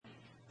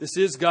This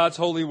is God's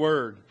holy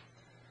word.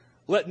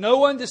 Let no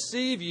one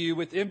deceive you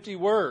with empty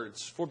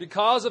words, for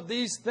because of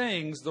these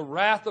things the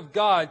wrath of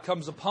God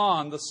comes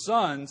upon the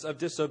sons of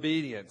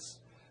disobedience.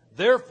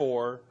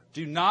 Therefore,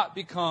 do not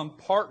become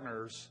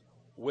partners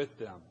with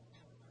them.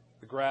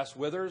 The grass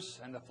withers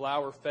and the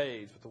flower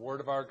fades, but the word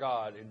of our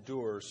God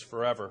endures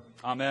forever.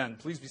 Amen.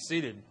 Please be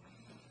seated.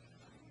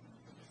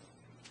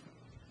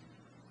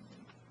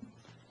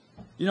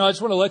 I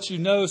just want to let you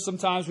know,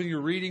 sometimes when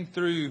you're reading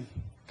through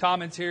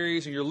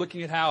commentaries and you're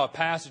looking at how a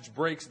passage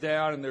breaks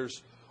down, and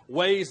there's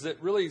ways that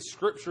really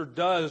Scripture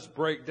does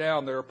break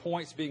down. There are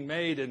points being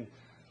made, and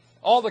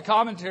all the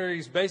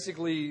commentaries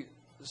basically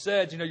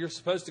said, you're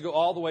supposed to go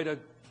all the way to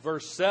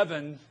verse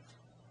 7,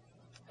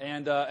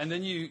 and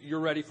then you're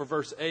ready for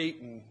verse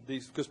 8, and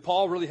because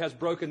Paul really has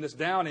broken this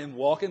down in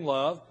walk in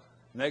love.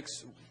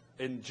 Next,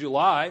 in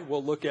July,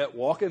 we'll look at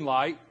walk in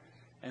light,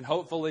 and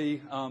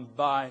hopefully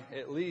by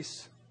at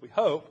least, we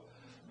hope,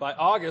 by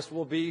August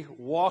we'll be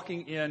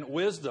walking in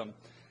wisdom.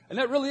 And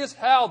that really is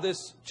how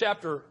this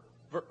chapter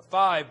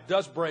 5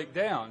 does break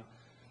down.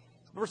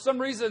 For some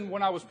reason,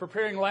 when I was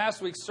preparing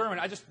last week's sermon,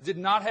 I just did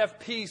not have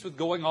peace with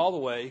going all the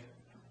way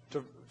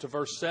to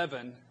verse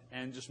 7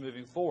 and just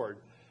moving forward.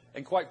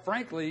 And quite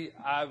frankly,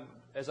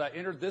 as I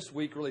entered this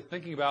week really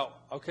thinking about,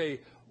 okay,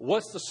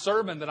 what's the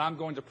sermon that I'm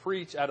going to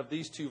preach out of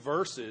these two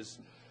verses,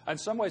 in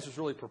some ways was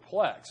really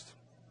perplexed.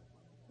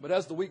 But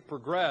as the week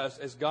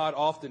progressed, as God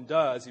often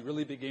does, He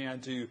really began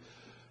to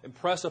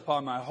impress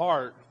upon my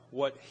heart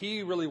what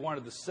He really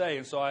wanted to say.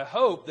 And so I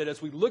hope that as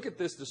we look at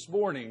this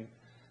morning,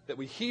 that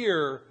we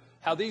hear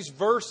how these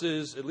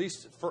verses, at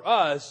least for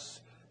us,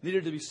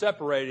 needed to be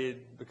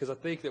separated, because I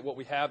think that what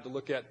we have to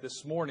look at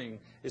this morning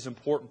is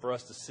important for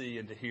us to see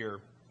and to hear.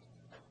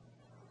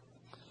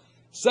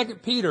 2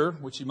 Peter,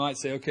 which you might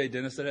say, okay,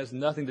 Dennis, that has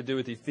nothing to do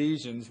with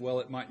Ephesians.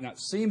 Well, it might not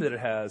seem that it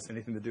has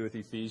anything to do with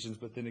Ephesians,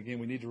 but then again,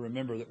 we need to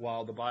remember that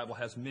while the Bible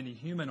has many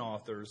human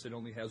authors, it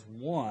only has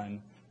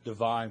one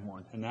divine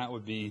one, and that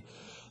would be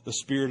the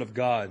Spirit of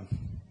God.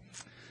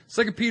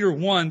 2 Peter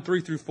 1,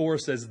 3 through 4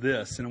 says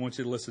this, and I want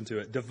you to listen to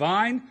it.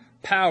 Divine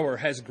power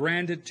has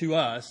granted to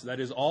us, that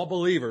is all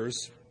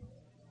believers,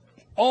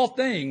 all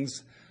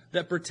things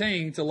that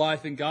pertain to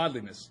life and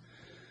godliness.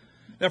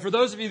 Now, for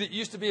those of you that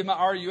used to be in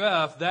my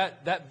RUF,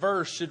 that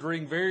verse should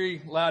ring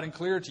very loud and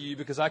clear to you,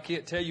 because I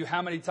can't tell you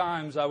how many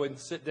times I would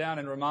sit down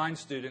and remind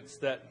students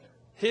that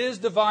His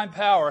divine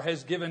power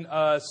has given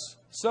us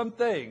some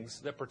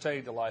things that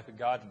pertain to life and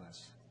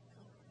godliness.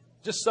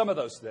 Just some of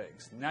those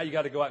things. Now you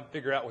got to go out and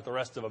figure out what the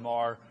rest of them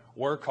are.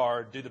 Work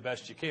hard, do the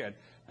best you can.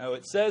 Now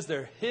it says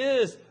there,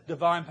 His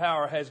divine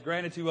power has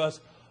granted to us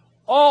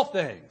all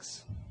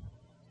things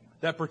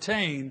that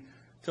pertain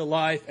to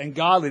life and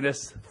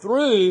godliness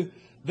through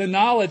the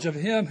knowledge of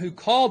Him who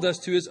called us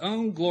to His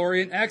own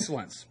glory and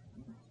excellence,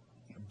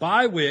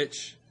 by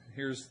which,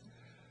 here's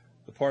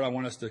the part I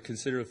want us to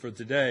consider for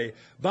today,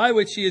 by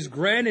which He has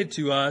granted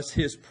to us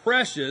His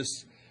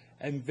precious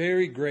and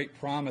very great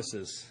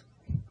promises,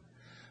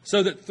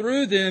 so that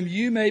through them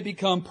you may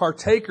become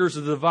partakers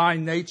of the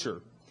divine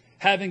nature,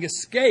 having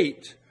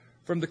escaped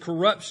from the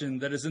corruption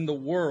that is in the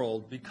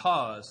world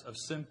because of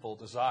sinful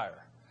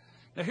desire.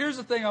 Now here's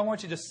the thing I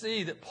want you to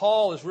see that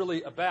Paul is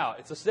really about.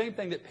 It's the same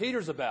thing that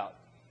Peter's about.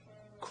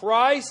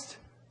 Christ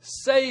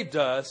saved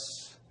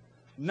us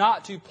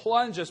not to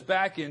plunge us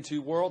back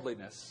into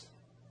worldliness.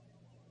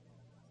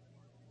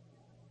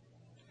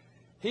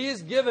 He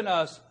has given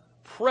us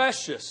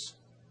precious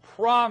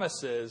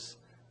promises,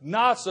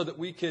 not so that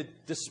we could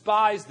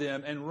despise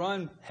them and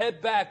run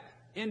head back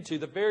into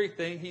the very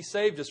thing He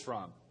saved us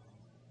from,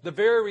 the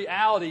very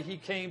reality He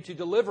came to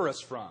deliver us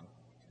from.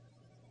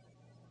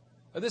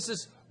 Now, this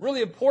is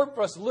really important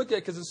for us to look at,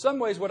 because in some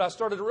ways what I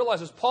started to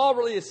realize is Paul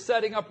really is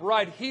setting up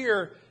right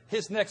here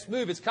his next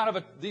move. It's kind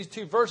of these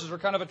two verses are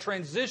kind of a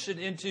transition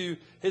into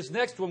his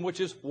next one, which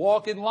is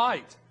walk in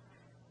light.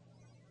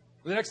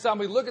 The next time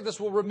we look at this,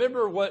 we'll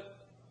remember what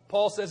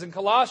Paul says in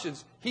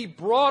Colossians. He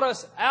brought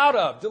us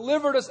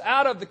delivered us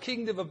out of the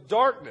kingdom of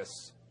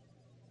darkness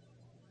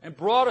and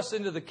brought us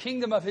into the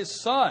kingdom of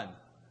His Son.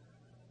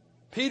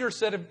 Peter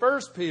said in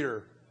 1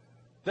 Peter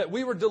that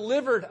we were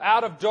delivered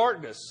out of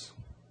darkness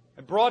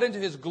and brought into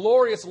His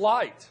glorious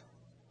light,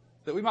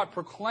 that we might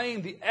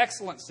proclaim the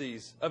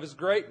excellencies of His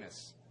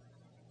greatness.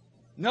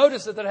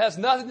 Notice that has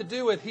nothing to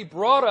do with He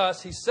brought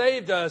us, He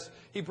saved us,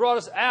 He brought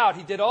us out.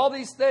 He did all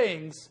these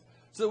things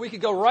so that we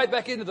could go right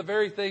back into the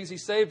very things He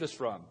saved us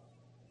from.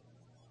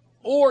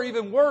 Or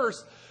even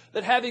worse,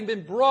 that having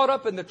been brought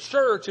up in the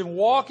church and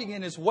walking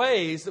in His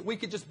ways, that we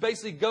could just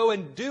basically go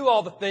and do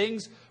all the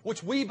things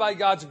which we, by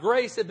God's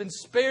grace, have been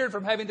spared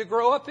from having to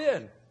grow up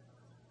in.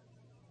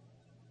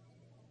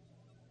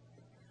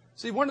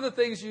 See, one of the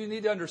things you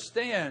need to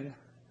understand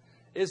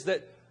is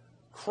that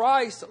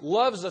Christ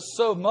loves us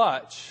so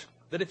much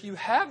that if you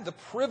have the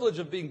privilege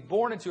of being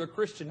born into a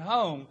Christian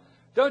home,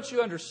 don't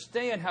you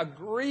understand how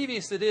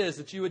grievous it is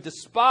that you would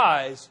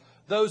despise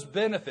those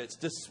benefits,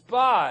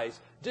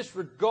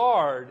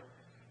 disregard,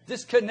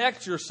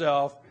 disconnect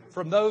yourself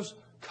from those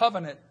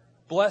covenant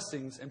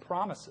blessings and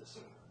promises?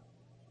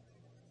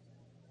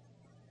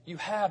 you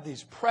have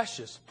these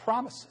precious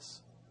promises.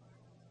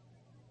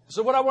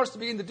 So what I want us to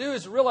begin to do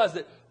is realize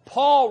that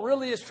Paul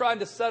really is trying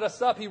to set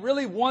us up. He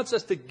really wants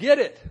us to get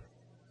it.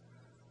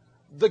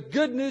 The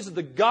good news of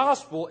the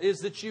gospel is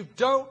that you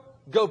don't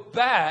go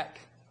back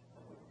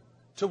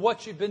to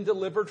what you've been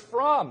delivered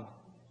from.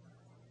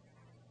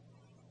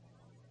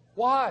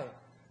 Why?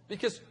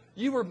 Because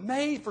you were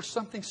made for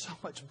something so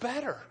much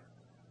better.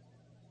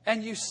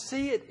 And you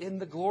see it in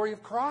the glory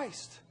of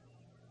Christ,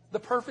 the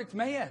perfect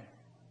man.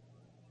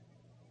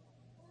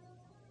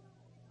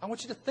 I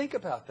want you to think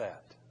about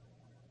that.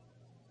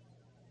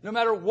 No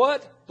matter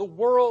what the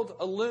world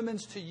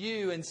illumines to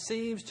you and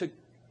seems to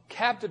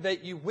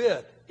captivate you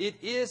with, it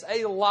is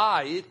a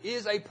lie. It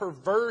is a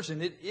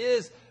perversion. It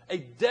is a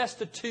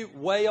destitute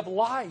way of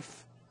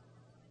life.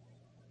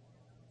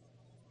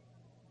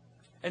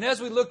 And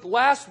as we looked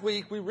last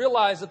week, we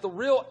realized that the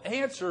real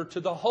answer to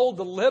the whole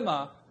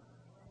dilemma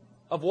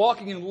of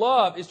walking in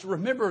love is to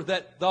remember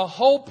that the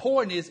whole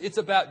point is it's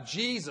about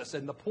Jesus.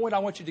 And the point I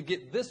want you to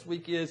get this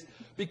week is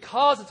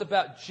because it's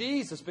about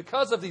Jesus,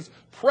 because of these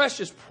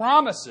precious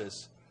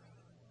promises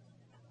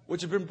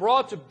which have been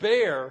brought to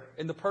bear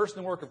in the person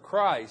and work of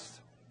Christ,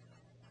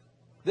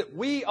 that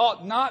we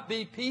ought not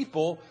be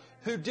people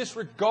who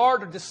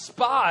disregard or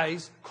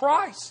despise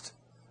Christ.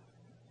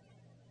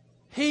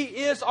 He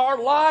is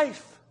our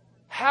life.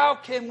 How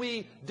can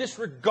we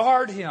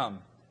disregard Him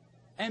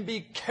and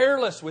be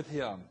careless with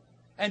Him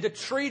and to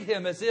treat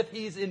Him as if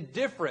He's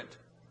indifferent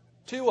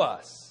to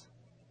us?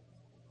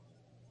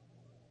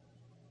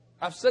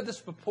 I've said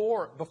this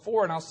before,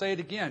 and I'll say it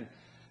again.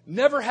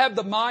 Never have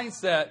the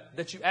mindset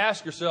that you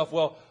ask yourself,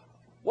 well,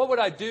 what would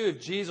I do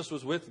if Jesus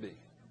was with me?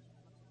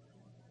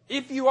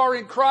 If you are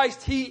in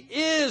Christ, He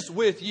is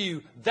with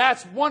you.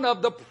 That's one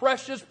of the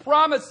precious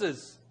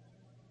promises.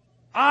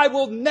 I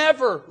will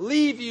never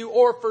leave you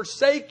or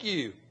forsake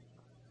you.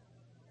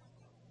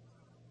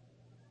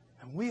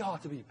 And we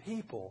ought to be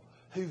people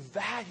who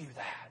value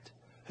that,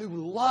 who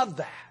love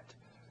that,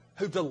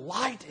 who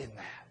delight in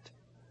that.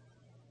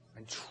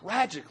 And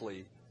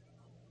tragically,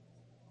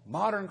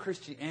 modern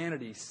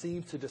Christianity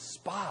seems to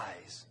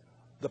despise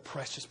the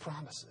precious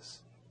promises.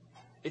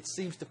 It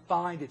seems to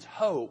find its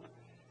hope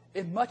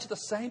in much of the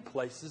same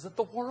places that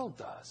the world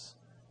does.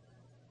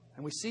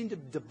 And we seem to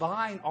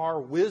divine our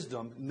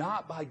wisdom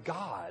not by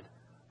God,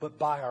 but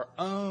by our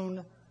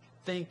own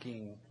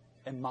thinking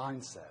and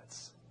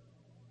mindsets.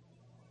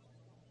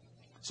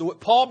 So what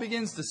Paul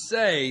begins to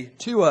say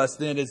to us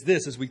then is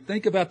this, as we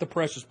think about the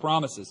precious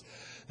promises,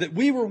 that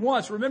we were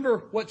once, remember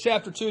what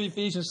chapter 2 of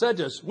Ephesians said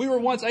to us, we were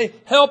once a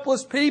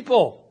helpless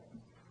people.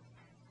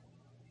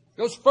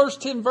 Those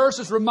first 10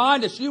 verses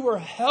remind us you were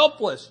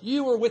helpless.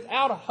 You were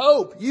without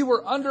hope. You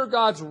were under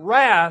God's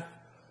wrath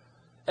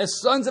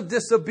as sons of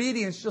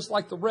disobedience, just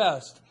like the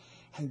rest.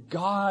 And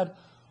God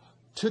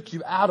took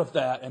you out of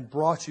that and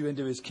brought you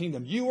into His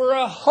kingdom. You were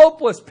a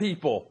hopeless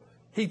people,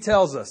 He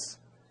tells us.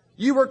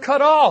 You were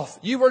cut off.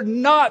 You were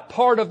not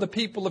part of the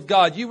people of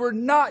God. You were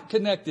not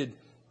connected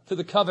to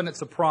the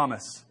covenants of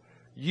promise.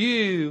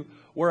 You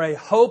were a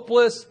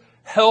hopeless,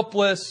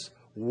 helpless,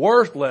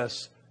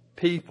 worthless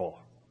people.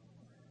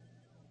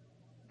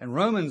 And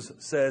Romans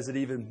says it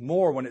even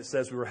more when it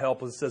says we were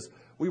helpless. It says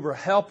we were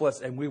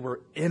helpless and we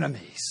were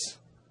enemies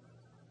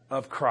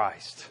of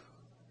Christ.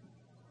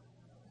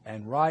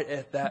 And right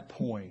at that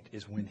point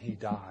is when He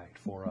died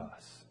for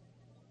us.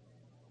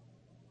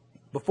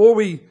 Before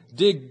we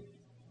dig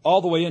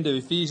all the way into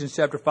Ephesians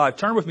chapter 5,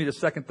 turn with me to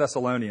 2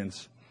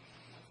 Thessalonians.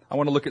 I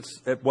want to look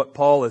at what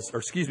Paul is,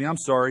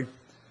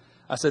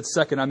 I said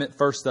second, I meant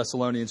 1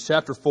 Thessalonians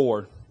chapter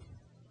 4.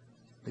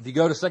 If you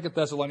go to 2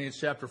 Thessalonians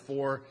chapter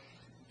 4,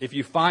 if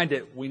you find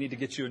it, we need to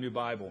get you a new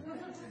Bible.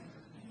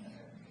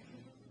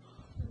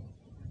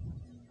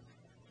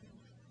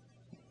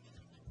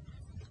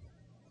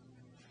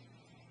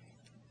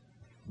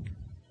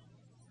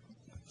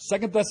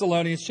 Second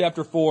Thessalonians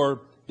chapter 4,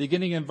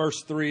 beginning in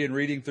verse 3 and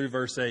reading through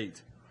verse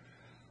 8.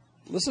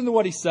 Listen to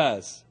what he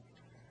says.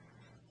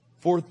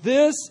 For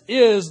this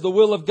is the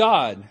will of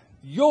God,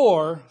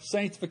 your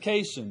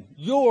sanctification,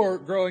 your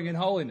growing in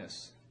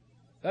holiness.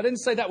 I didn't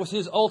say that was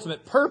His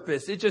ultimate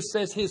purpose. It just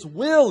says His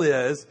will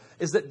is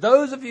that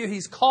those of you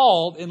He's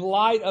called in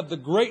light of the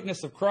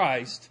greatness of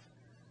Christ,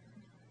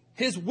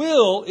 His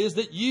will is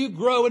that you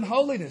grow in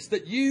holiness,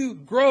 that you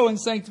grow in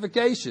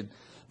sanctification,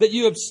 that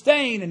you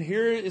abstain, and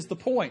here is the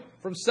point,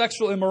 from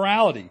sexual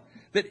immorality,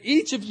 that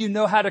each of you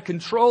know how to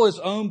control his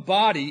own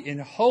body in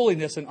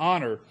holiness and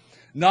honor,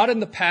 not in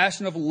the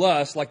passion of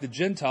lust like the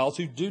Gentiles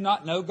who do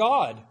not know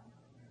God.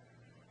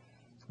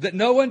 That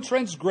no one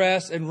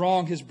transgress and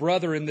wrong his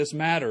brother in this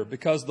matter,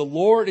 because the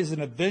Lord is an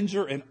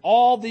avenger in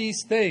all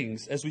these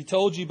things, as we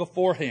told you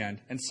beforehand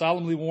and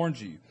solemnly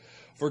warned you.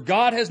 For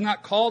God has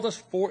not called us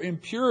for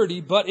impurity,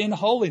 but in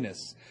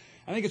holiness.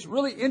 I think it's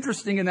really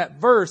interesting in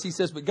that verse. He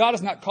says, but God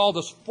has not called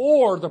us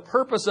for the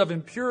purpose of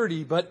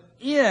impurity, but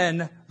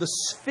in the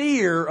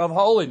sphere of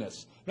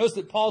holiness. Notice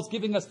that Paul's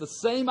giving us the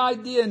same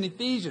idea in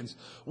Ephesians.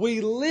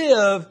 We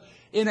live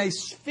in a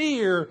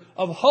sphere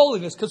of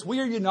holiness because we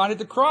are united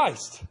to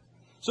Christ.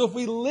 So if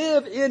we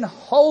live in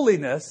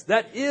holiness,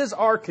 that is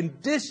our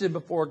condition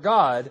before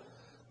God,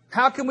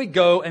 how can we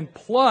go and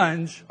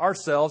plunge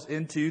ourselves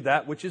into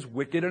that which is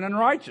wicked and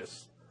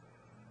unrighteous?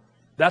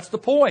 That's the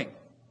point.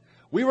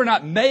 We were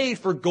not made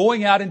for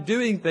going out and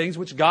doing things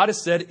which God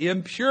has said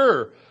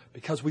impure,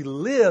 because we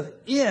live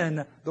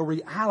in the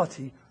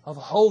reality of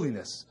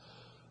holiness.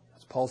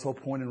 That's Paul's whole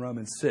point in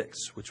Romans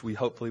 6, which we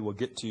hopefully will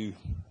get to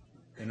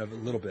in a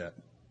little bit.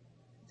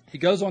 He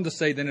goes on to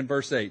say then in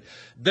verse 8,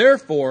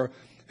 therefore,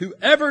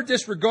 whoever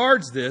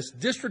disregards this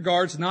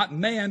disregards not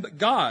man but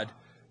God,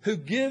 who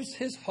gives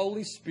His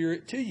Holy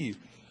Spirit to you.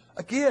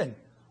 Again,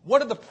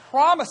 one of the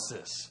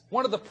promises,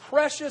 one of the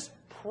precious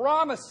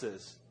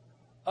promises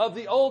of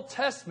the Old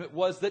Testament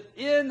was that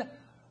in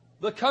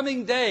the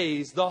coming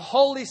days, the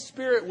Holy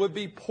Spirit would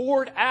be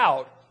poured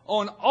out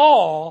on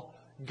all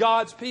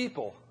God's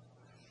people.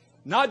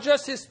 Not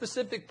just His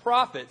specific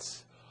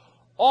prophets,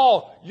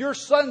 all your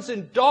sons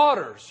and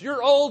daughters,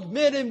 your old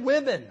men and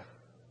women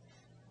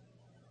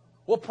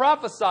will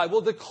prophesy,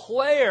 will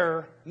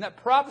declare, and that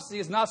prophecy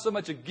is not so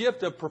much a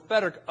gift of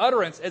prophetic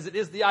utterance as it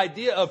is the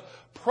idea of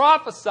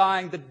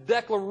prophesying the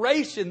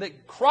declaration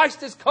that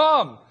Christ has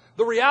come.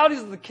 The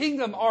realities of the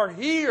kingdom are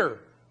here.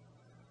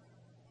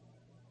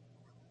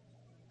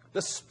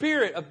 The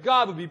Spirit of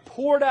God will be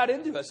poured out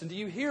into us. And do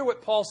you hear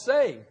what Paul's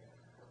saying?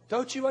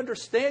 Don't you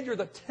understand you're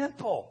the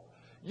temple?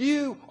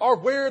 You are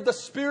where the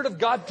Spirit of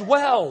God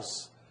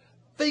dwells.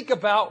 Think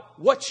about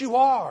what you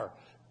are.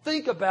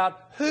 Think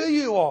about who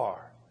you are.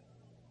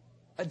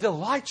 And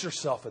delight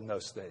yourself in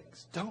those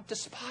things. Don't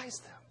despise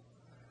them.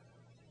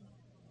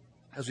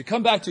 As we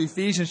come back to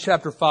Ephesians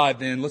chapter 5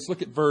 then, let's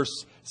look at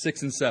verse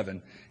 6 and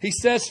 7. He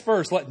says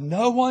first, let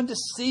no one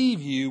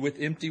deceive you with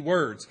empty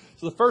words.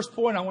 So the first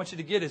point I want you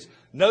to get is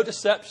no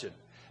deception.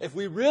 If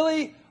we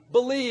really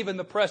believe in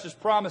the precious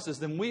promises,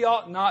 then we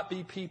ought not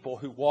be people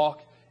who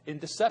walk in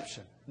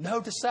deception. No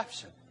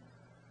deception.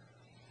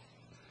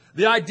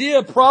 The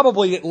idea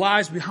probably that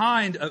lies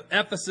behind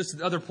Ephesus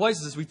and other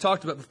places, as we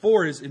talked about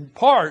before, is in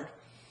part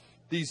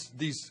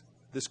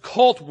this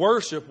cult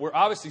worship where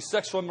obviously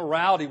sexual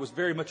immorality was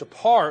very much a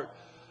part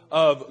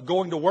of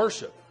going to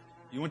worship.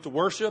 You went to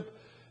worship,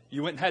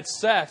 you went and had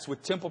sex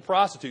with temple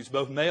prostitutes,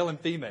 both male and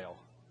female.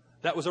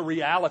 That was a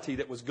reality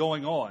that was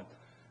going on.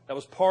 That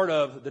was part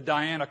of the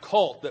Diana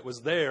cult that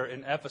was there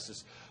in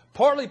Ephesus.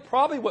 Partly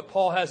probably what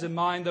Paul has in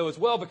mind, though, as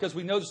well, because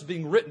we know this is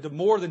being written to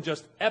more than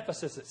just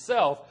Ephesus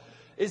itself,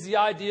 is the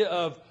idea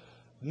of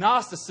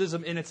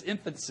Gnosticism in its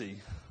infancy.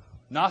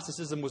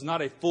 Gnosticism was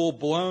not a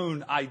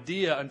full-blown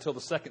idea until the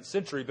 2nd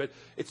century, but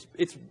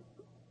its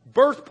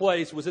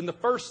birthplace was in the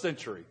 1st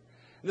century.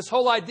 And this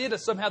whole idea that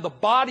somehow the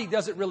body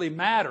doesn't really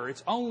matter.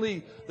 It's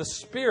only the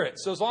spirit.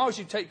 So as long as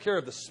you take care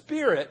of the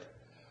spirit,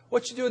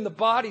 what you do in the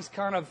body is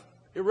kind of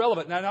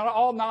irrelevant. Now, not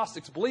all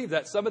Gnostics believe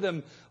that. Some of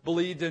them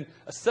believed in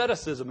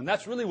asceticism, and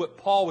that's really what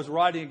Paul was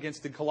writing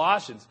against in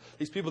Colossians.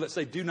 These people that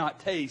say, do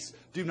not taste,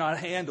 do not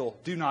handle,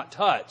 do not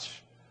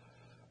touch.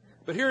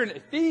 But here in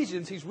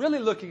Ephesians, he's really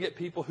looking at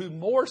people who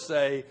more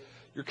say,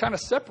 you're kind of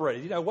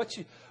separated. You know,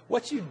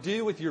 what you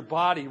do with your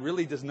body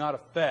really does not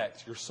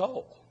affect your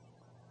soul.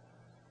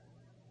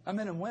 Now,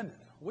 men and women,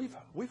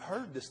 we've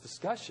heard this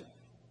discussion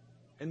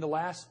in the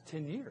last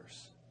 10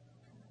 years,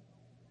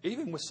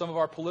 even with some of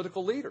our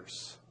political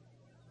leaders.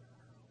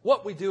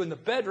 What we do in the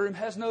bedroom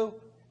has no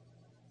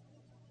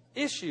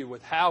issue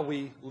with how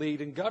we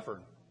lead and govern.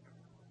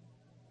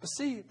 But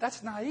see,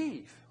 that's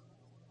naive.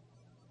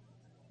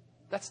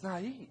 That's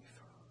naive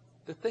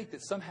to think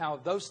that somehow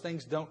those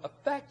things don't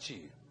affect you.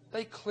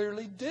 They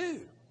clearly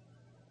do.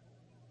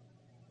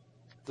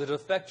 Does it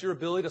affect your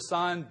ability to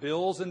sign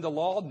bills into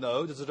law?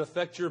 No. Does it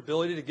affect your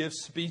ability to give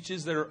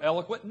speeches that are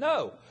eloquent?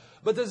 No.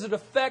 But does it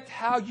affect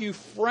how you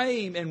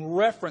frame and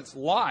reference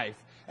life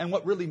and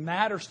what really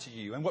matters to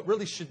you and what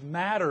really should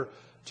matter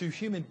to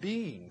human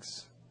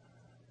beings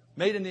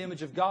made in the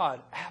image of God?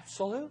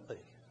 Absolutely.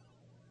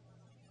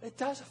 It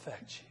does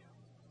affect you.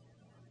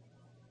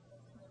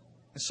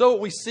 And so what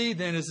we see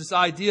then is this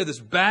idea,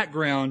 this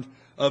background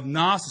of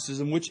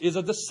Gnosticism, which is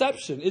a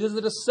deception. It is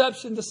a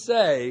deception to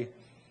say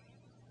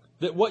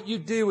that what you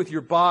do with your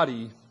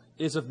body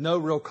is of no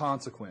real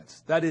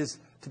consequence. That is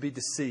to be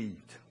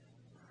deceived.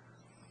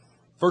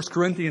 1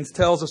 Corinthians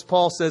tells us,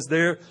 Paul says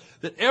there,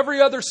 that every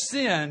other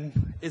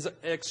sin is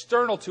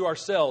external to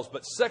ourselves,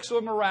 but sexual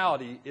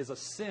immorality is a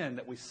sin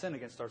that we sin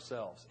against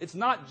ourselves. It's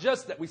not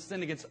just that we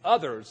sin against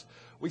others,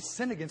 we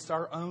sin against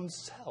our own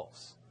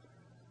selves.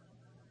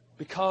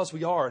 Because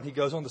we are, and he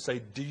goes on to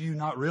say, do you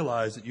not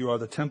realize that you are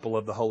the temple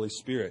of the Holy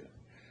Spirit?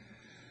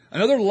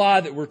 Another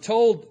lie that we're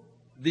told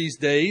these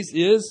days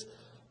is,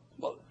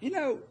 well, you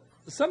know,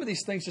 some of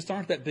these things just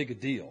aren't that big a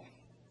deal.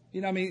 You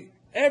know, I mean,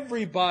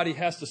 everybody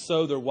has to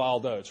sow their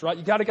wild oats, right?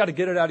 You got to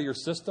get it out of your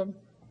system.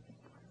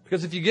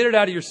 Because if you get it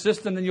out of your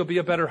system, then you'll be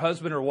a better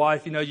husband or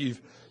wife. You know,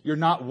 you're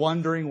not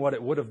wondering what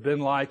it would have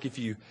been like if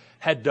you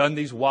had done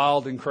these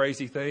wild and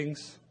crazy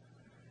things.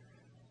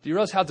 Do you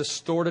realize how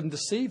distorted and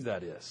deceived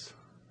that is?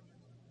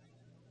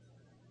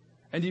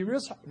 And do you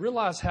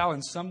realize how,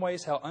 in some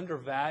ways, how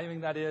undervaluing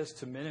that is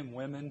to men and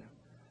women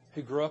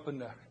who grew up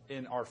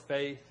in our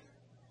faith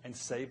and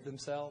saved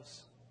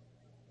themselves?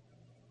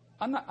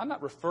 I'm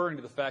not referring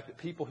to the fact that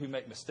people who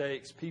make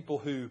mistakes, people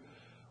who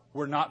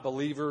were not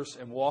believers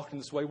and walked in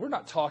this way, we're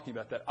not talking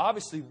about that.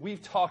 Obviously,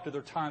 we've talked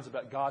other times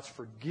about God's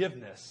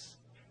forgiveness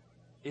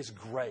is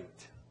great.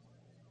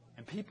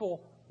 And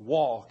people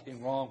walk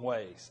in wrong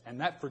ways.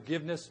 And that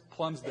forgiveness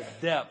plumbs the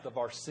depth of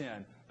our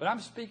sin. But I'm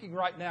speaking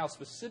right now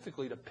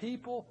specifically to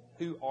people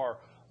who are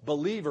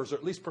believers, or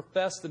at least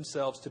profess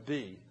themselves to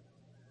be.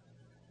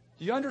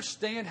 Do you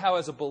understand how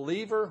as a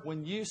believer,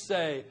 when you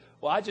say,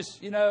 well,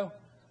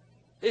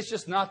 it's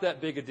just not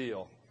that big a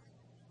deal.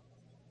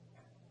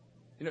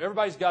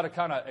 Everybody's got to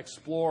kind of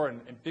explore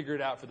and figure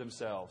it out for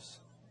themselves.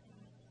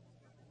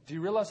 Do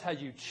you realize how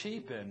you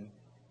cheapen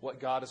what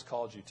God has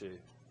called you to?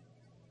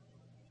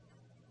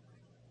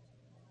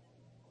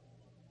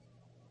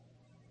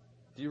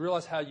 Do you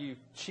realize how you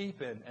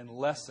cheapen and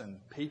lessen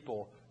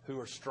people who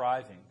are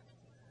striving?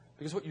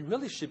 Because what you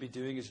really should be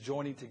doing is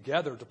joining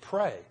together to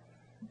pray.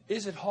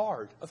 Is it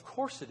hard? Of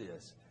course it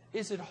is.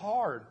 Is it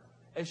hard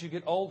as you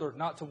get older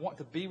not to want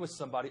to be with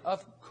somebody?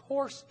 Of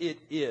course it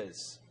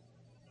is.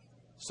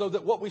 So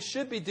that what we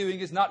should be doing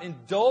is not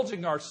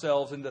indulging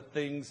ourselves in the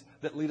things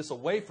that lead us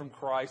away from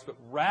Christ, but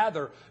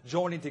rather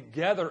joining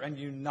together and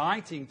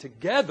uniting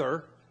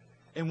together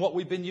in what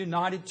we've been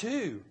united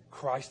to,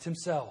 Christ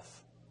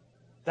Himself.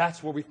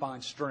 That's where we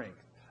find strength.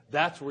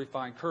 That's where we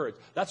find courage.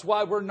 That's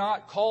why we're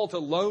not called to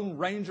Lone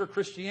Ranger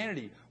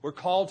Christianity. We're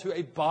called to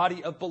a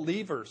body of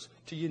believers,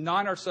 to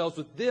unite ourselves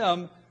with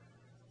them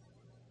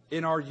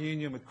in our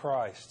union with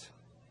Christ.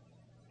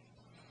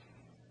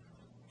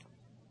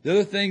 The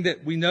other thing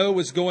that we know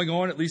was going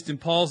on, at least in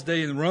Paul's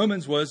day in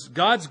Romans, was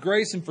God's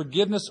grace and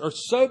forgiveness are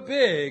so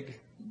big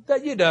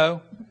that,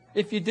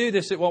 if you do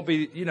this, it won't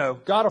be,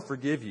 God will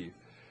forgive you.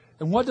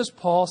 And what does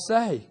Paul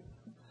say?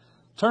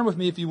 Turn with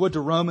me, if you would, to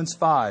Romans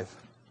 5.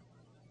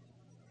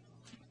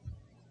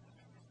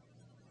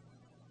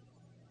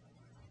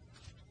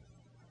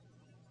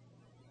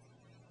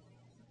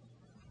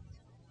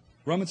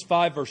 Romans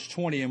 5, verse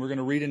 20, and we're going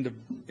to read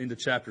into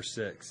chapter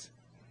 6.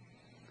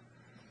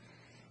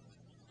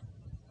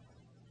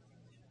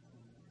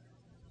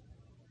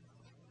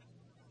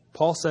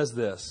 Paul says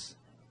this: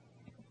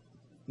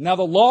 Now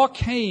the law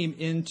came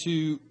in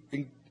to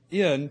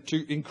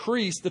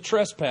increase the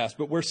trespass,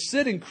 but where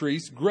sin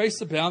increased, grace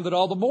abounded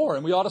all the more.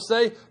 And we ought to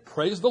say,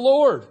 praise the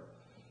Lord,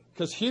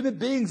 because human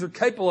beings are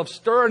capable of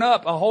stirring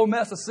up a whole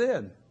mess of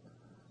sin.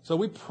 So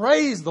we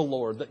praise the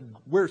Lord that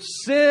where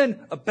sin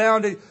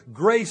abounded,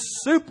 grace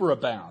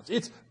superabounds.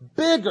 It's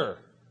bigger.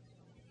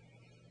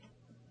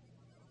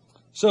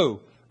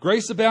 So,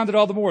 grace abounded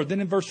all the more.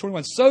 Then in verse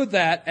 21, so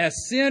that as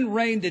sin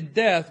reigned in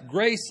death,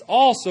 grace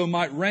also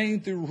might reign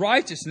through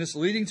righteousness,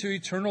 leading to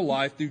eternal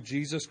life through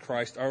Jesus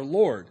Christ our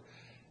Lord.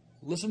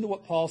 Listen to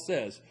what Paul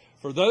says.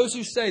 For those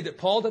who say that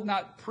Paul did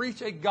not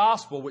preach a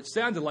gospel which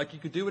sounded like you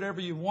could do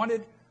whatever you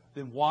wanted,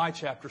 then why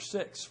chapter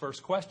 6?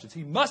 First questions.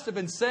 He must have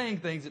been saying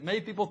things that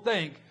made people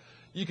think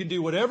you can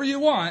do whatever you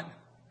want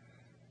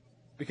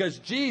because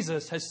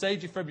Jesus has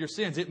saved you from your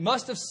sins. It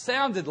must have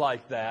sounded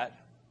like that.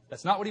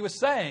 That's not what he was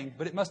saying,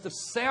 but it must have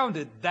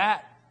sounded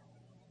that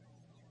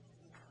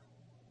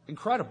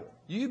incredible.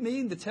 You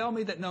mean to tell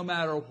me that no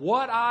matter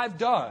what I've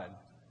done,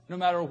 no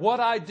matter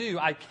what I do,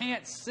 I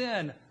can't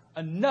sin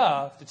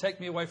enough to take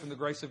me away from the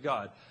grace of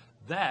God?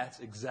 That's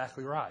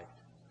exactly right.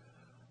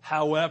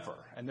 However,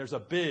 and there's a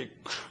big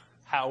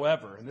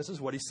however, and this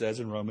is what he says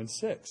in Romans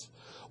 6.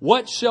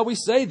 What shall we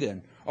say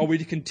then? Are we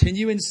to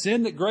continue in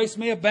sin that grace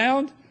may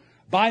abound?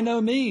 By no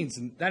means.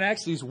 And that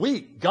actually is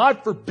weak.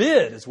 God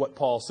forbid is what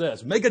Paul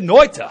says.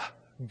 Meganoita.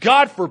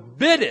 God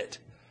forbid it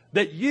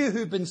that you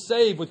who've been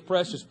saved with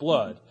precious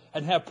blood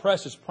and have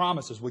precious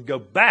promises would go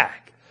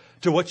back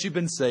to what you've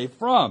been saved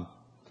from.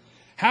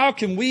 How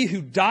can we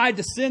who died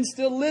to sin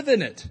still live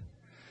in it?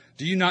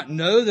 Do you not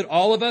know that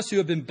all of us who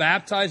have been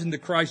baptized into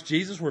Christ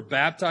Jesus were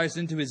baptized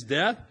into His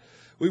death?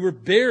 We were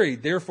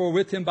buried, therefore,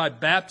 with Him by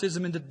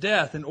baptism into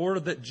death, in order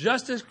that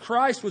just as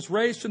Christ was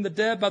raised from the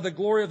dead by the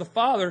glory of the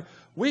Father,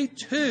 we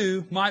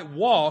too might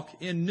walk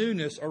in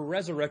newness or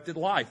resurrected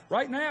life.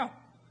 Right now.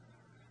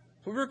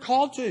 That's what we're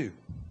called to.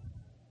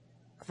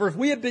 For if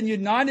we have been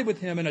united with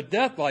Him in a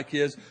death like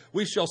His,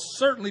 we shall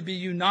certainly be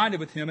united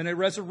with Him in a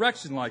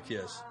resurrection like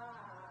His.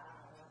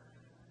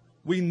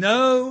 We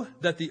know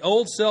that the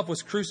old self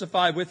was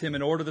crucified with Him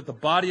in order that the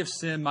body of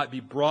sin might be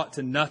brought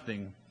to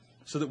nothing,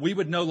 so that we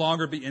would no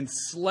longer be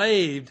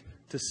enslaved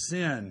to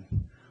sin.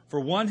 For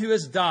one who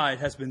has died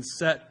has been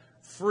set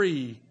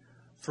free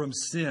from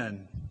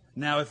sin.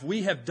 Now, if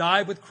we have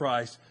died with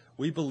Christ,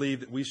 we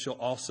believe that we shall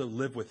also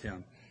live with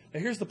Him. Now,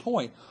 here's the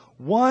point.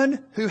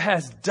 One who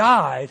has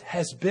died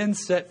has been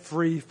set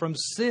free from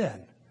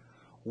sin.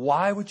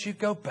 Why would you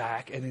go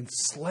back and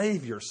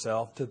enslave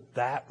yourself to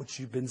that which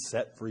you've been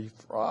set free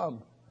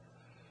from?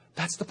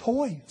 That's the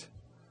point.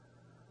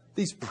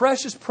 These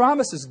precious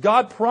promises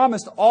God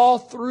promised all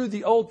through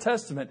the Old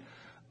Testament.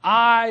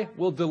 I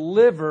will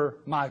deliver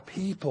my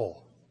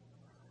people.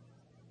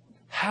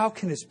 How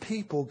can His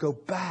people go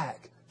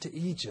back to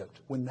Egypt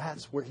when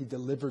that's where He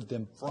delivered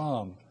them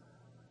from.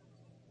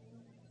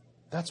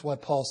 That's why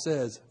Paul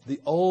says the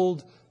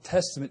Old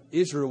Testament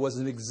Israel was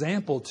an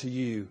example to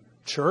you,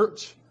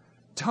 church.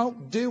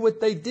 Don't do what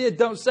they did.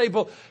 Don't say,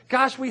 well,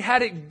 gosh, we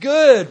had it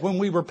good when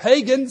we were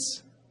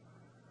pagans.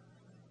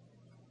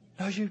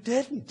 No, you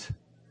didn't.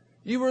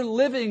 You were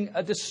living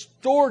a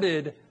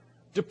distorted,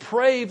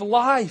 depraved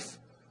life,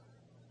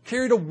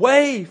 carried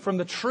away from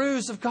the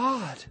truths of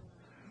God.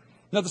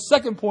 Now, the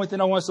second point that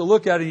I want us to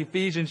look at in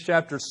Ephesians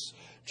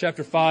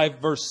chapter 5,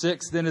 verse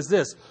 6, then is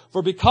this.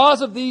 For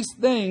because of these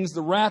things,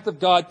 the wrath of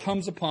God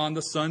comes upon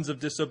the sons of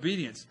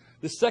disobedience.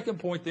 The second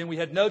point, then, we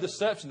had no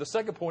deception. The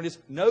second point is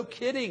no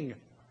kidding.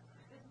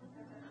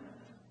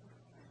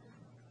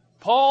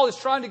 Paul is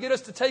trying to get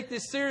us to take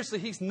this seriously.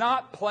 He's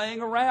not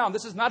playing around.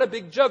 This is not a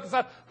big joke. It's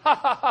not, ha,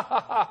 ha, ha,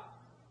 ha, ha.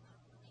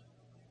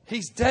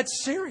 He's dead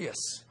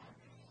serious.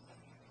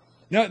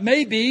 Now, it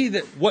may be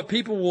that what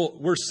people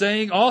were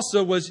saying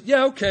also was,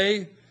 yeah,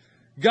 okay,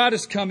 God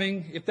is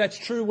coming. If that's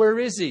true, where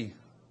is He?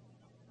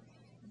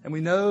 And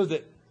we know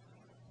that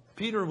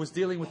Peter was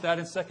dealing with that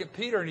in 2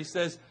 Peter, and he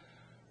says,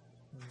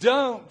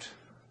 don't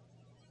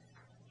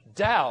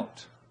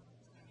doubt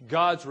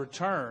God's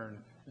return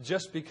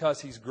just because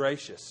He's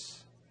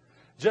gracious.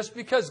 Just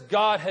because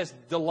God has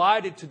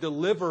delighted to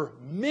deliver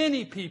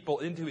many people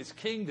into His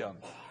kingdom,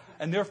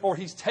 and therefore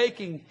He's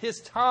taking His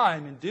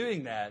time in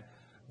doing that,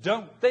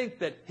 don't think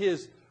that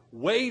His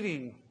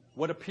waiting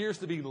what appears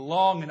to be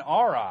long in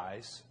our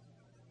eyes,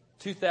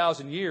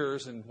 2,000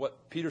 years, and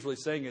what Peter's really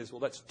saying is, well,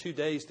 that's 2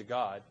 days to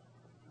God.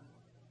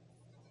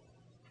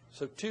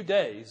 So 2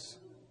 days,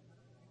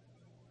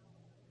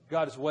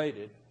 God has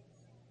waited.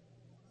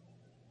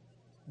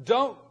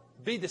 Don't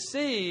be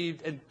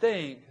deceived and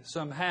think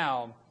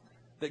somehow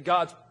that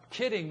God's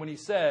kidding when He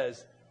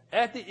says,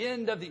 at the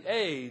end of the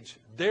age,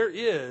 there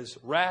is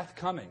wrath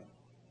coming.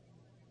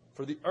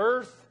 For the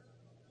earth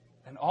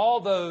and all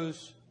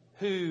those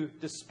who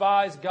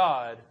despise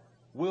God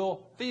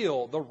will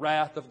feel the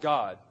wrath of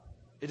God.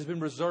 It has been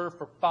reserved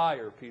for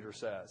fire, Peter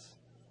says.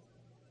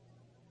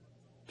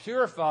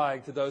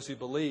 Purifying to those who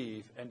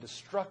believe and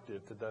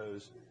destructive to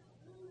those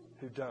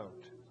who don't.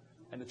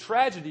 And the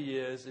tragedy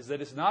is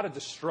that it's not a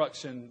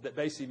destruction that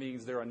basically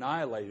means they're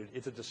annihilated.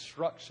 It's a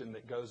destruction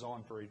that goes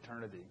on for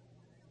eternity.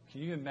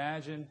 Can you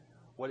imagine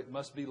what it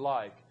must be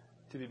like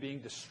to be being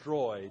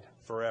destroyed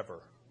forever?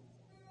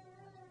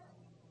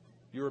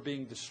 You are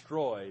being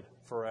destroyed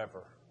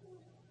forever.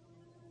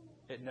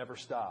 It never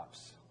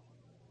stops.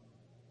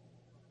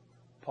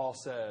 Paul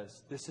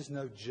says, this is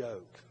no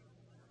joke.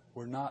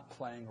 We're not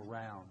playing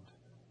around.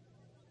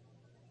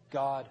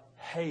 God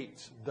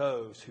hates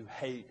those who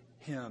hate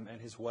Him and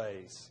His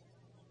ways.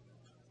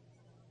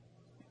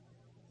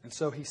 And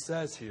so he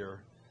says here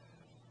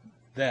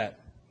that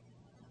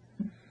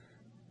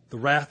the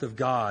wrath of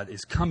God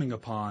is coming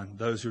upon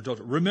those who are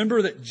adulterous.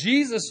 Remember that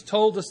Jesus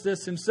told us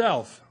this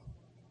Himself.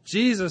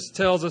 Jesus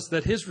tells us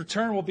that His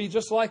return will be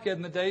just like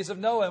in the days of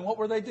Noah. And what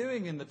were they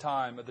doing in the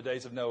time of the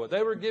days of Noah?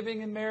 They were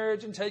giving in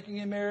marriage and taking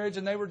in marriage,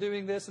 and they were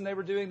doing this and they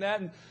were doing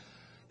that, and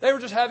they were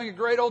just having a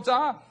great old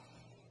time.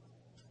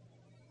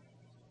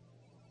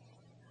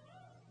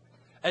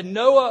 And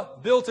Noah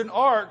built an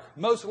ark,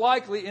 most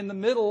likely in the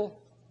middle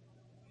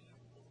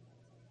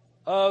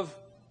of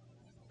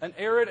an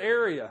arid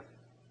area.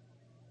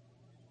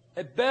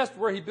 At best,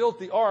 where he built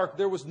the ark,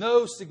 there was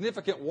no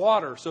significant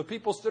water. So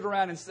people stood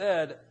around and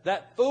said,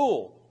 that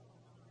fool.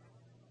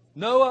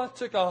 Noah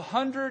took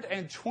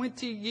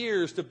 120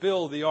 years to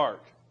build the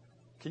ark.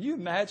 Can you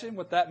imagine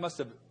what that must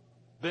have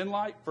been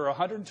like for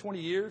 120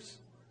 years?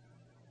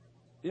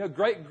 You know,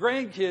 great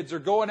grandkids are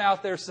going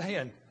out there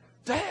saying,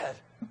 Dad,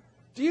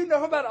 do you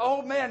know about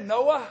old man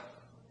Noah?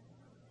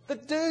 The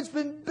dude's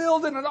been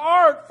building an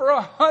ark for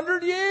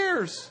 100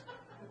 years.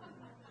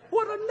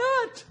 What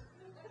a nut.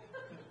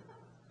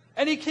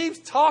 And he keeps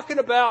talking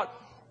about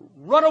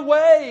run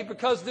away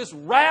because this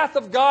wrath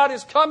of God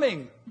is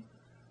coming.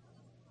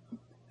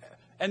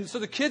 And so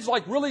the kid's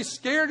like really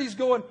scared. He's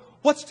going,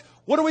 what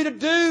are we to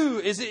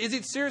do? Is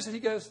it serious? And he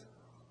goes,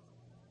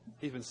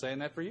 he's been saying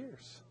that for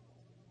years.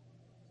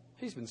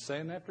 He's been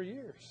saying that for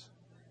years.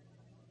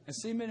 And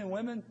see, men and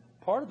women,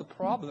 part of the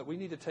problem that we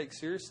need to take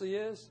seriously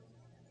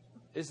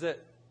is that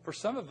for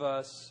some of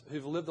us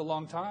who've lived a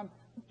long time,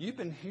 you've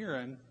been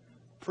hearing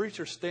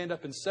preachers stand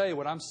up and say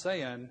what I'm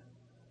saying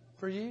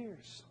for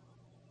years.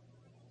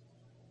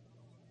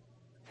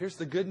 Here's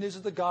the good news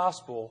of the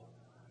gospel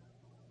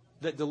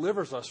that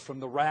delivers us from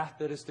the wrath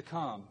that is to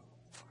come.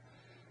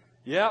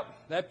 Yep,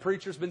 that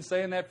preacher's been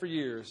saying that for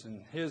years.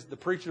 And the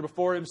preacher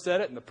before him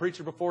said it, and the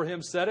preacher before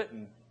him said it,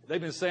 and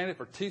they've been saying it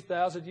for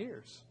 2,000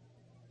 years.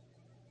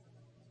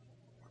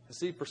 And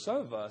see, for some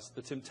of us,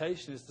 the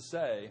temptation is to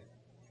say,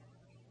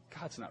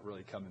 God's not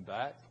really coming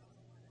back.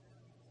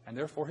 And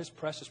therefore, His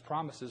precious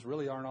promises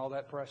really aren't all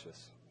that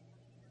precious.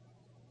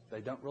 They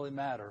don't really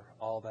matter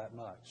all that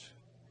much.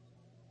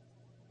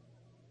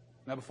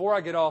 Now, before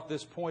I get off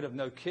this point of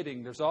no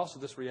kidding, there's also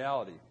this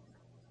reality.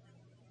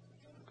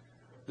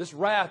 this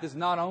wrath is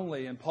not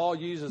only, and Paul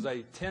uses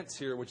a tense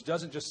here, which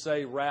doesn't just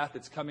say wrath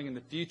that's coming in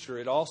the future.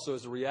 It also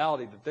is the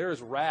reality that there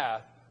is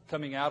wrath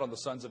coming out on the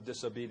sons of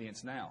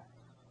disobedience now.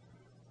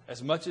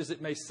 As much as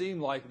it may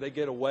seem like they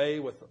get away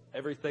with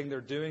everything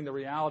they're doing, the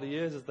reality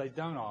is they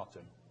don't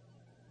often.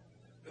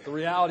 The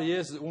reality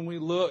is that when we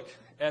look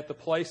at the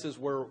places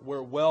where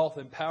wealth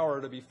and power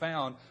are to be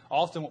found,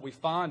 often what we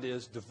find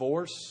is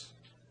divorce,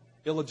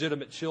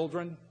 illegitimate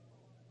children.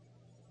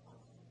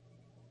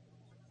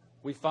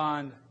 We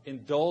find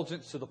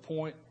indulgence to the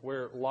point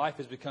where life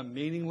has become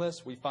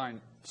meaningless. We find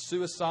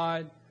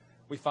suicide.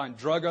 We find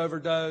drug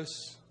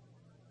overdose.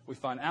 We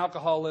find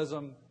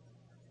alcoholism.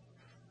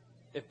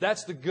 If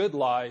that's the good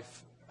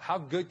life, how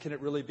good can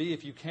it really be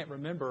if you can't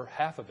remember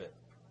half of it?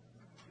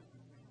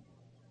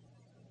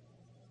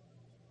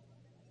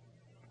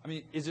 I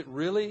mean, is it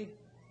really,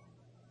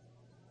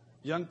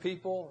 young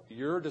people,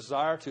 your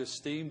desire to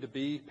esteem to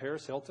be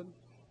Paris Hilton?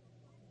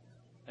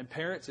 And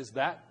parents, is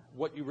that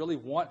what you really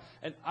want?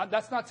 And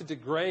that's not to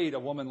degrade a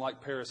woman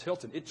like Paris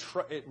Hilton. It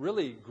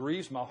really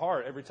grieves my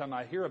heart every time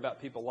I hear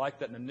about people like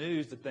that in the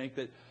news to think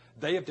that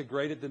they have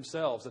degraded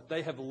themselves, that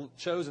they have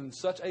chosen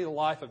such a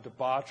life of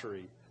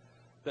debauchery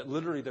that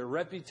literally their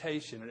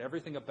reputation and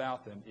everything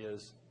about them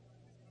is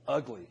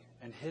ugly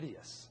and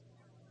hideous,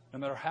 no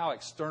matter how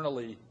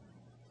externally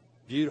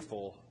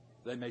beautiful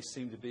they may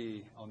seem to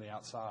be on the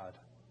outside.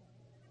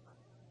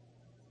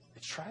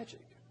 It's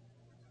tragic.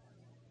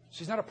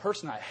 She's not a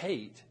person I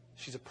hate.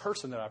 She's a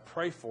person that I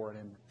pray for and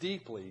am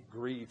deeply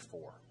grieved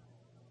for,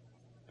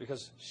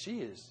 because she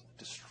is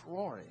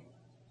destroying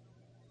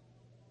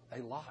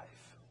a life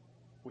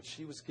which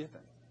she was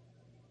given.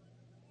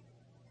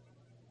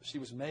 She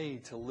was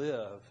made to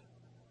live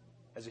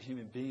as a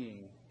human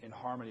being in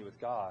harmony with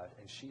God,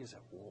 and she is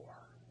at war.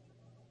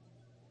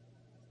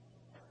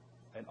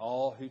 And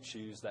all who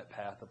choose that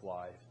path of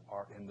life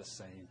are in the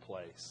same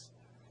place.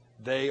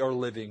 They are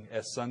living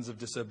as sons of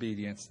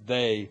disobedience.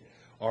 They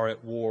are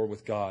at war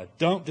with God.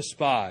 Don't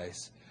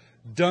despise,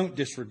 don't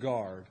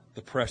disregard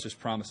the precious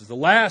promises. The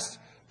last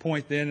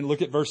point then, and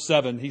look at verse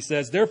 7, he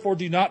says, therefore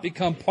do not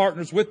become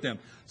partners with them.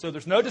 So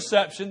there's no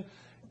deception.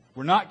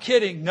 We're not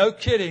kidding, no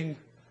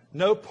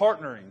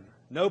partnering,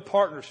 no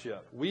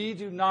partnership. We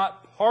do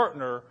not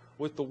partner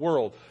with the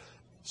world.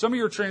 Some of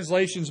your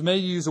translations may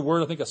use the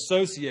word, I think,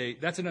 associate.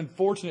 That's an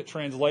unfortunate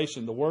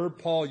translation. The word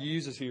Paul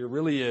uses here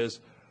really is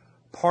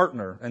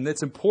partner. And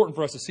it's important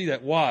for us to see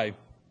that. Why?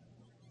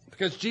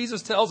 Because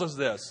Jesus tells us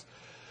this.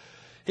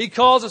 He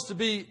calls us to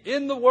be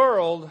in the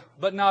world,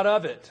 but not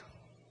of it.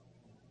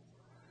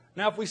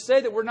 Now, if we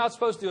say that we're not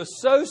supposed to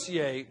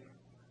associate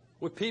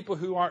with people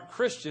who aren't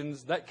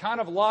Christians, that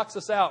kind of locks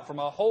us out from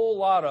a whole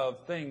lot of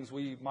things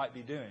we might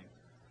be doing.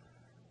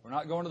 We're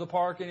not going to the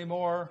park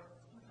anymore.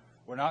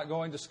 We're not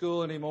going to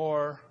school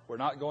anymore. We're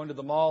not going to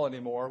the mall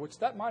anymore, which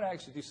that might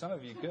actually do some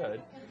of you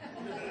good.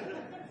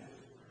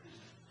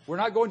 We're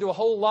not going to a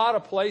whole lot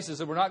of places,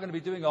 and we're not going to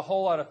be doing a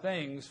whole lot of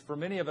things. For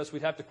many of us,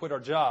 we'd have to quit our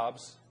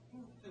jobs.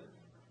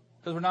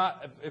 Because we're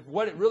not, if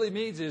what it really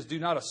means is do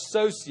not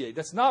associate.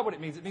 That's not what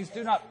it means. It means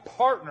do not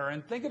partner.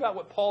 And think about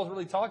what Paul's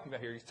really talking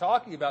about here. He's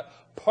talking about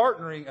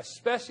partnering,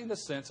 especially in the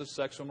sense of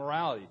sexual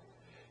morality.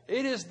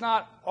 It is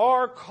not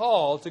our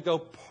call to go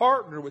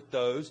partner with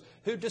those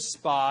who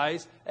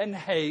despise and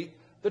hate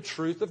the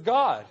truth of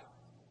God.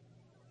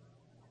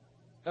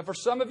 Now, for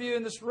some of you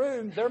in this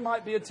room, there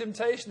might be a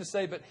temptation to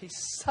say, but he's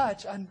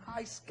such a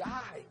nice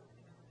guy.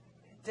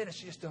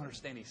 Dennis, you just don't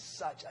understand. He's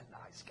such a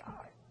nice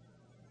guy.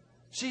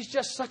 She's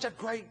just such a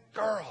great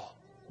girl.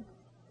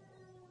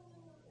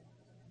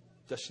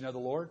 Does she know the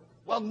Lord?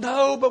 Well,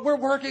 no, but we're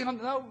working on...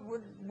 No,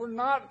 we're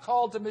not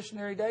called to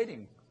missionary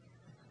dating.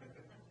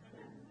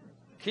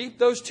 Keep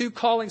those two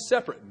callings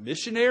separate.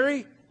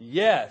 Missionary?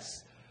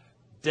 Yes.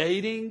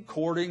 Dating,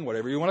 courting,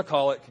 whatever you want to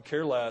call it, could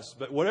care less.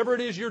 But whatever it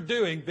is you're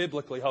doing,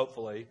 biblically,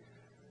 hopefully,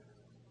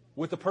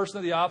 with the person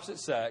of the opposite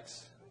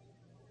sex,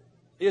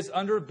 is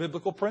under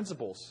biblical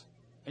principles.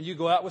 And you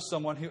go out with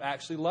someone who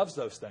actually loves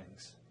those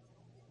things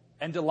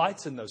and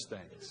delights in those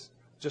things,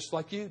 just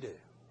like you do.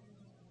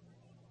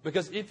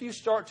 Because if you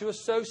start to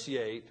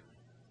associate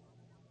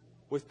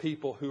with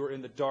people who are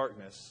in the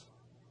darkness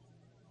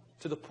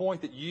to the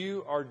point that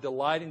you are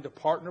delighting to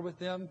partner with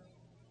them,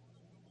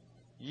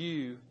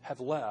 you have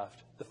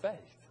left the faith.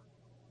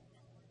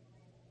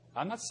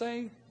 I'm not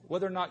saying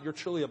whether or not you're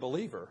truly a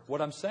believer.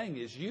 What I'm saying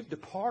is you've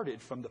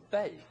departed from the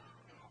faith.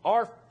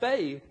 Our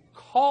faith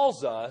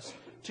calls us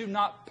to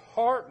not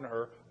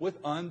partner with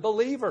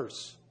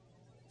unbelievers,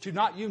 to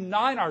not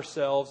unite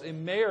ourselves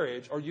in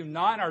marriage or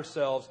unite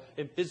ourselves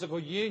in physical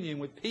union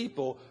with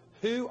people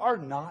who are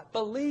not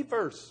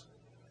believers.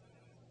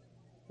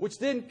 Which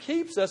then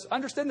keeps us,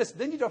 understand this,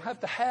 then you don't have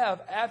to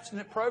have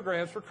abstinent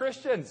programs for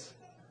Christians.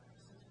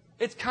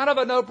 It's kind of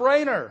a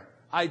no-brainer.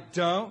 I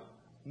don't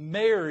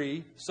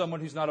marry someone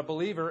who's not a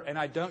believer, and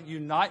I don't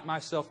unite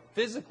myself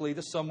physically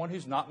to someone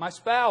who's not my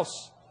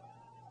spouse.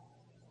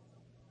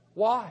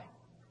 Why?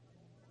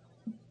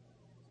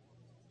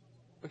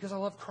 Because I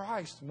love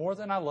Christ more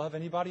than I love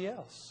anybody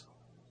else.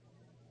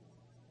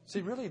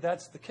 See, really,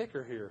 that's the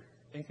kicker here.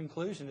 in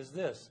conclusion, is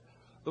this.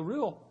 The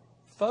real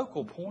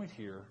focal point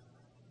here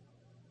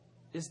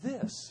is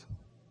this.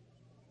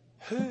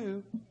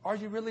 Who are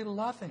you really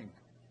loving?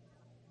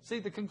 See,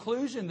 the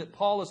conclusion that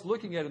Paul is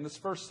looking at in this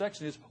first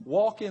section is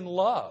walk in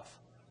love.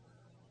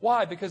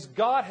 Why? Because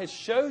God has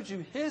showed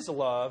you His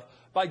love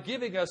by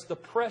giving us the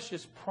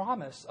precious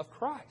promise of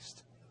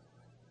Christ.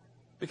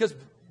 Because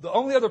the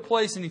only other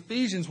place in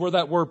Ephesians where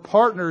that word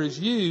partner is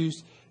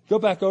used, go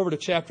back over to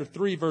chapter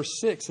 3, verse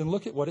 6, and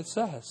look at what it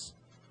says.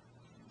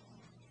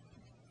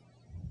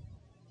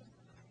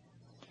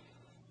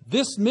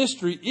 This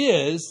mystery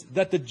is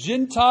that the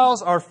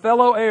Gentiles are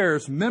fellow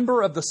heirs,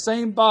 member of the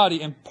same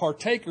body, and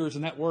partakers,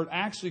 and that word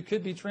actually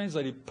could be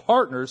translated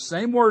partners,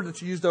 same word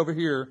that's used over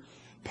here,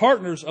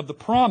 partners of the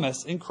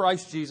promise in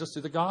Christ Jesus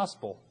through the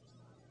gospel.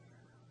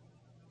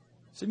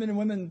 See, men and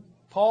women,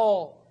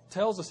 Paul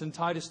tells us in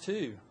Titus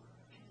 2,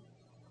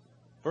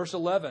 verse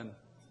 11,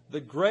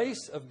 the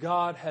grace of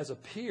God has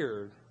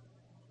appeared,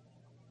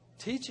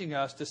 teaching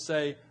us to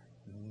say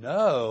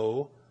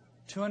no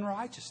to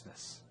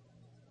unrighteousness.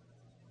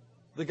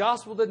 The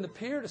gospel didn't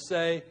appear to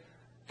say,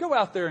 go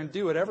out there and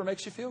do whatever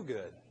makes you feel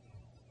good.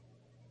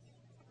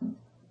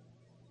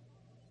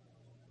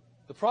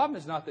 The problem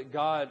is not that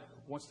God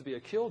wants to be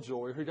a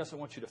killjoy or He doesn't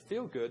want you to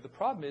feel good. The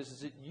problem is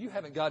that you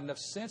haven't got enough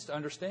sense to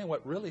understand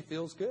what really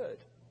feels good.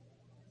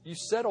 You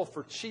settle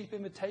for cheap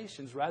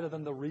imitations rather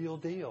than the real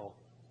deal.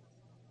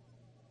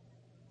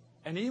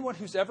 And anyone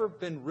who's ever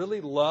been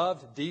really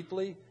loved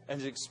deeply and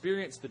has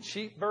experienced the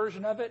cheap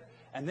version of it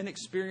and then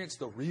experienced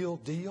the real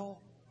deal,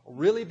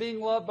 really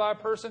being loved by a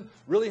person,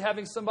 really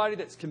having somebody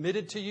that's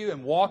committed to you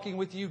and walking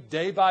with you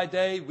day by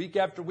day, week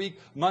after week,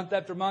 month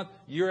after month,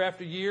 year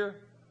after year,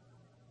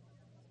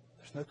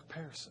 there's no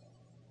comparison.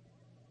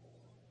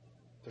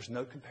 There's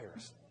no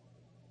comparison.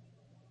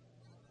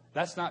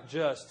 That's not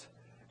just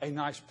a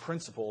nice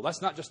principle.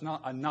 That's not just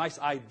a nice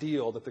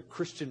ideal that the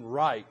Christian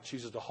right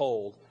chooses to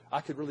hold.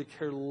 I could really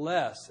care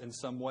less in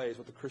some ways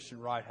what the Christian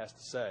right has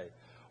to say.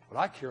 What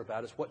I care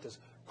about is what does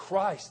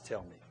Christ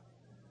tell me?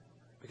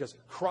 Because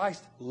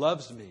Christ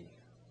loves me.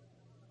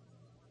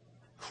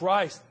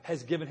 Christ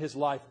has given His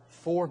life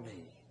for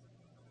me.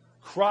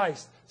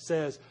 Christ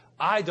says,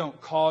 I don't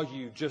call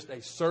you just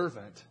a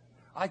servant.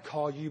 I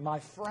call you my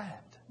friend.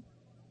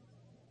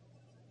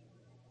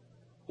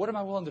 What am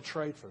I willing to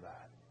trade for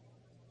that?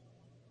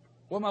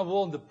 What am I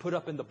willing to put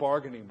up in the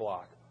bargaining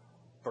block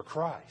for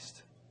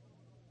Christ,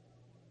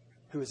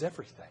 who is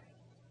everything,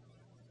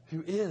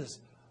 who is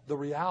the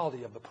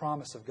reality of the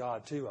promise of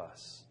God to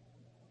us?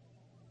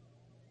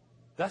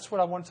 That's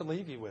what I wanted to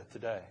leave you with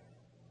today.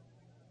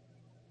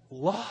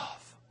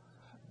 Love,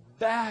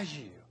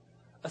 value,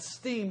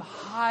 esteem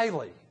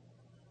highly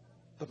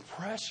the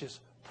precious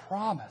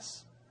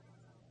promise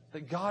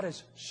that God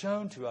has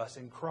shown to us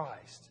in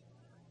Christ,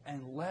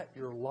 and let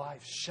your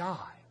life shine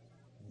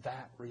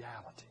that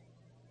reality.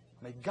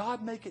 May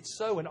God make it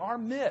so in our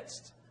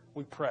midst,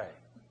 we pray.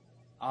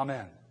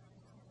 Amen.